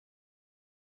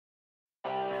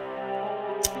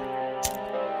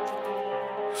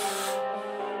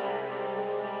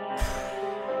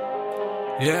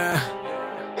Yeah,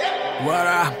 what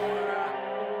up?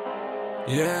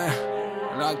 Yeah,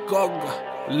 la coca,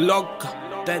 loca,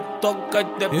 te toca y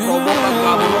te provoca,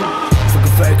 cabrón.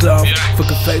 Fucking fake love,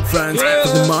 fucking fake friends,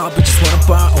 fucking mob, bitches wanna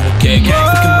buy all my cake.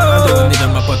 Fucking mind, they don't need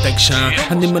my protection.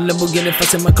 I need my Lamborghini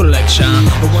fast in my collection.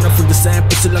 I wanna feel the same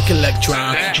pussy like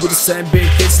Electron, with the same big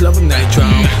tits, loving nitro.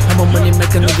 I'm a money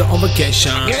maker nigga on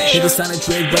vacation. Hit the sign and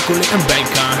trade broccoli and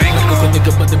bacon. I cook a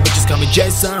nigga but the bitches call me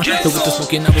Jason. So with the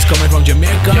smoking I was coming from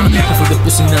Jamaica. And for the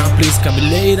pussy now please call me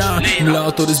later. I'm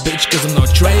loyal to this bitch cause I'm no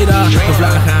traitor. I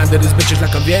fly high to this bitch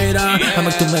like a Vader. I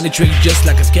make too many tricks just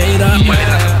like a skater.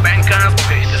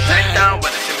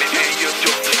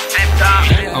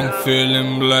 I'm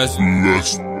feeling blessed.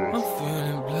 I'm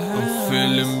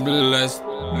feeling blessed.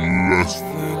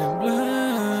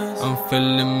 I'm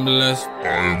feeling blessed.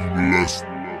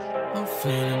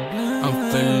 I'm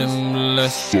feeling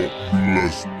blessed.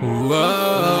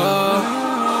 Whoa.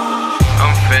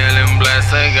 I'm feeling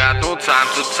blessed. I got no time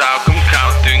to talk. I'm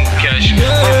counting cash.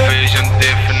 My vision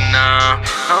different now.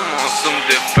 I'm on some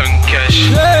different cash.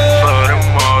 But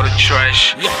I'm all the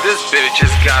trash. This bitch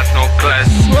has got no class.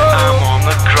 I'm on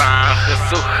the grind,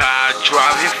 hustle hard,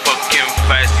 driving fucking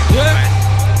fast.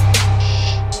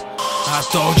 I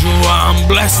told you I'm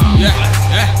blessed.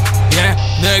 Yeah,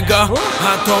 nigga.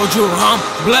 I told you I'm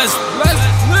blessed.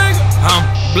 I'm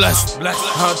blessed.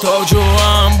 I told you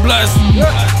I'm blessed.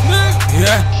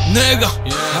 Yeah, nigga.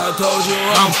 I told you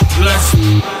I'm blessed.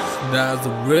 That's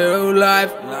the real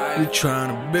life. We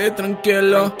tryna be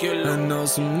tranquilo. I know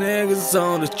some niggas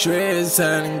on the streets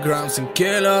selling grams and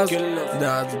kilos.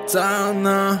 That's the town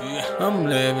now. I'm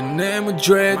living in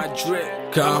Madrid.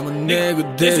 Call my nigga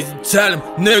Dizzy, tell him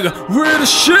nigga real the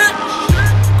shit.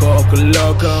 Coca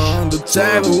loca on the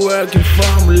table, working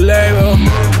for my label,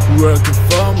 working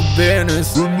for my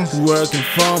business, working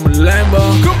for my Lambo.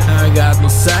 I got no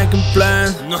second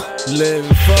plan,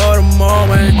 living for the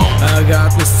moment. I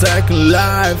got no second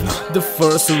life, the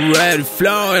first already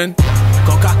flowing.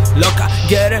 Coca loca,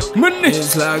 get it, money.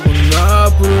 It's like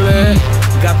Monopoly.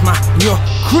 Got my new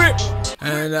crib,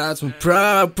 and that's my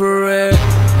property.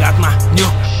 Got my new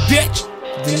bitch.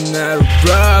 Dinero,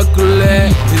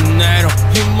 broccoli, dinero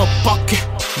in my pocket.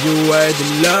 You weigh the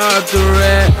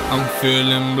lottery. I'm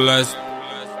feeling blessed.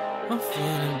 I'm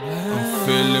feeling blessed. I'm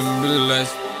feeling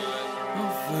blessed.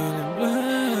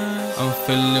 I'm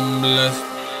feeling blessed.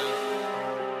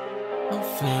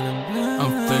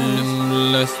 I'm feeling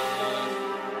blessed.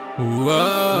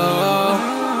 Whoa.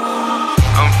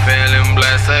 I'm feeling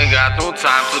blessed. I got no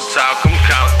time to talk. I'm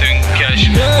counting cash.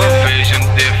 My vision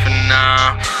different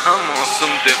now. I'm on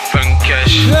some different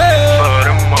cash, but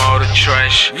I'm all the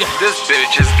trash. This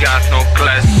bitch has got no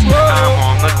class. I'm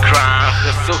on the grind,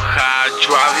 hustle hard,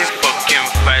 driving fucking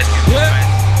fast.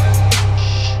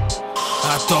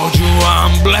 I told you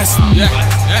I'm blessed.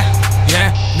 Yeah,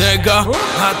 nigga.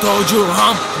 I told you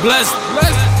I'm blessed.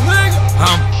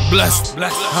 I'm blessed.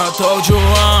 I told you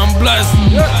I'm blessed.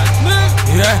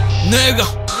 Yeah, nigga.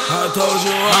 I told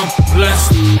you I'm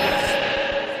blessed.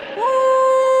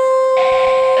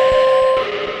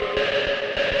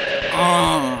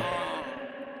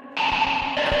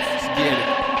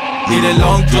 Hit a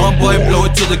long jump, boy, blow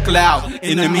it to the cloud.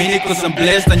 In a minute, cause I'm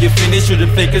blessed. And you finish with the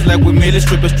fakers like we made it.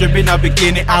 Stripping out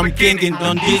beginning, I'm kinging.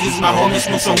 Done this is my homie,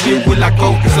 smoke some weed with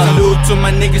LaCoca. Salute to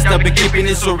my niggas that been keeping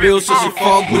it so real. So she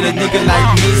fuck with a nigga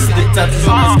like me. See the tattoos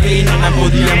on my skin, and I'm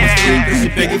LDMxCMT. Cause she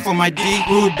begging for my D.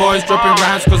 Rude boys dropping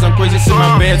rhymes, cause I'm crazy to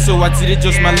my bed. So I did it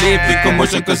just my lip. Big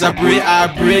commotion, cause I breathe,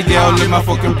 yeah, all in my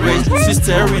fucking brains. She's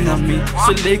staring at me,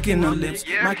 she licking her lips.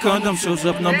 My condom shows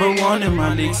up #1 in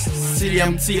my list.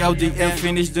 CMT, LDM,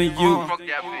 finished than you.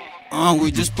 We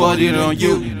just partied on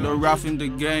you. Lord Raphy in the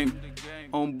game.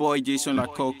 Boy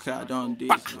JasonLaCoca, done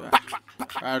this.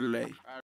 Right.